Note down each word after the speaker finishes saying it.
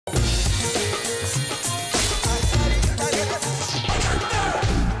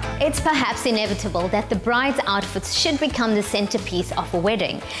perhaps inevitable that the bride's outfits should become the centerpiece of a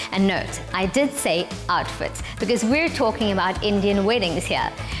wedding. And note, I did say outfits because we're talking about Indian weddings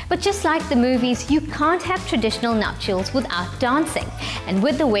here. But just like the movies, you can't have traditional nuptials without dancing. And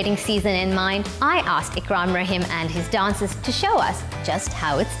with the wedding season in mind, I asked Iqraam Rahim and his dancers to show us just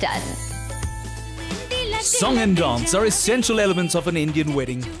how it's done. Song and dance are essential elements of an Indian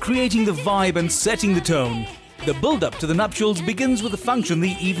wedding, creating the vibe and setting the tone. The build-up to the nuptials begins with a function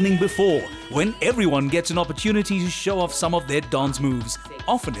the evening before, when everyone gets an opportunity to show off some of their dance moves,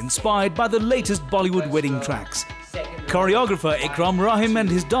 often inspired by the latest Bollywood wedding tracks. Choreographer Iqraam Rahim and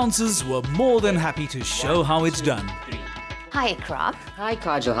his dancers were more than happy to show how it's done. Hi Iqraam. Hi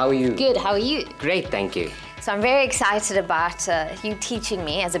Kajal, how are you? Good, how are you? Great, thank you. So I'm very excited about you teaching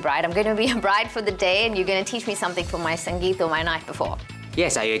me as a bride. I'm going to be a bride for the day and you're going to teach me something for my Sangeet or my night before.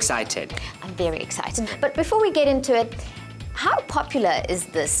 Yes, are you excited? I'm very excited. But before we get into it, how popular is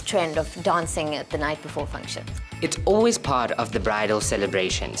this trend of dancing at the night before function? It's always part of the bridal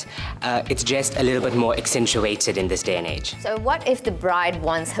celebrations. It's just a little bit more accentuated in this day and age. So what if the bride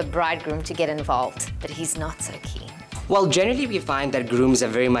wants her bridegroom to get involved, but he's not so keen? Well, generally we find that grooms are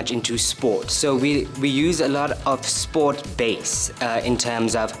very much into sport. So we use a lot of sport base in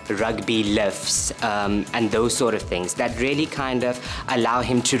terms of rugby lifts and those sort of things that really kind of allow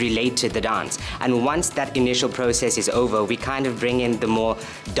him to relate to the dance. And once that initial process is over, we kind of bring in the more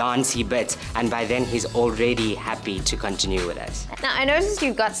dancey bits, and by then he's already happy to continue with us. Now, I noticed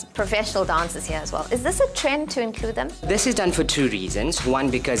you've got professional dancers here as well. Is this a trend to include them? This is done for two reasons. One,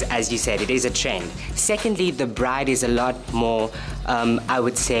 because as you said, it is a trend. Secondly, the bride is a lot more, I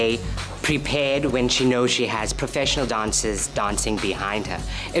would say, prepared when she knows she has professional dancers dancing behind her.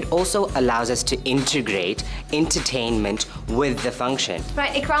 It also allows us to integrate entertainment with the function.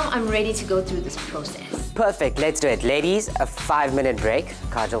 Right, Iqraam, I'm ready to go through this process. Perfect, let's do it. Ladies, a 5-minute break.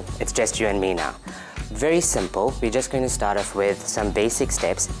 Kajal, it's just you and me now. Very simple. We're just going to start off with some basic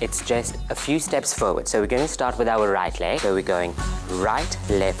steps. It's just a few steps forward. So we're going to start with our right leg. So we're going right,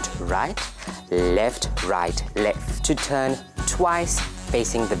 left, right, left. To turn twice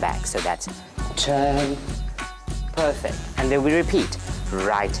facing the back. So that's turn, perfect. And then we repeat.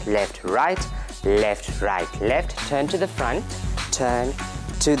 Right, left, right, left. Turn to the front, turn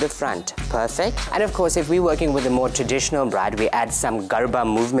to the front. Perfect. And of course, if we're working with a more traditional bride, we add some garba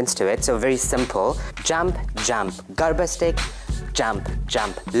movements to it. So very simple. Jump, jump. Garba stick, jump,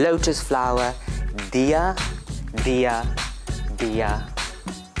 jump. Lotus flower, diya, diya, diya,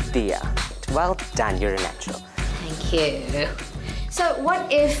 diya. Well done, you're a natural. Thank you. So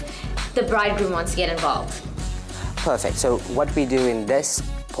what if the bridegroom wants to get involved? Perfect. So what we do in this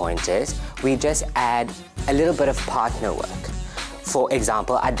point is we just add a little bit of partner work. For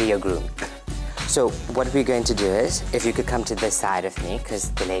example, I'd be your groom. So what we're going to do is, if you could come to this side of me, because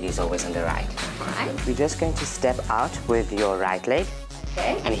the lady's always on the right. Right. We're just going to step out with your right leg.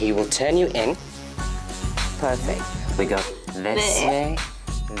 Okay. And he will turn you in. Perfect. We go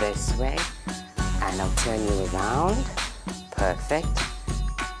this way, and I'll turn you around. Perfect.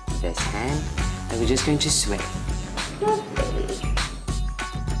 This hand, and we're just going to swing.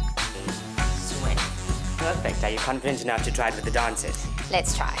 Swing. Perfect. Are you confident enough to try it with the dancers?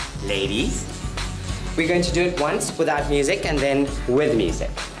 Let's try. Ladies, we're going to do it once without music and then with music.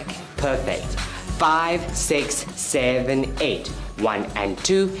 Okay. Perfect. 5, 6, 7, 8. 1 and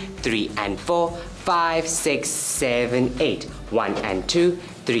 2, 3 and 4. 5, 6, 7, 8. 1 and 2,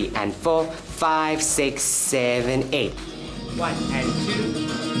 3 and 4. 5, 6, 7, 8. 1 and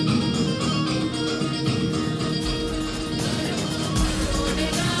 2.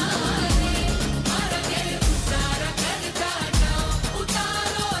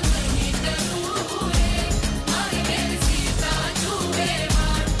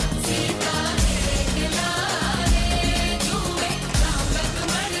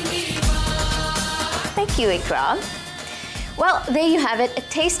 Thank you, Iqraam. Well, there you have it, a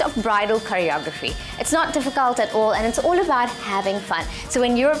taste of bridal choreography. It's not difficult at all, and it's all about having fun. So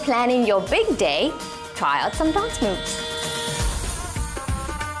when you're planning your big day, try out some dance moves.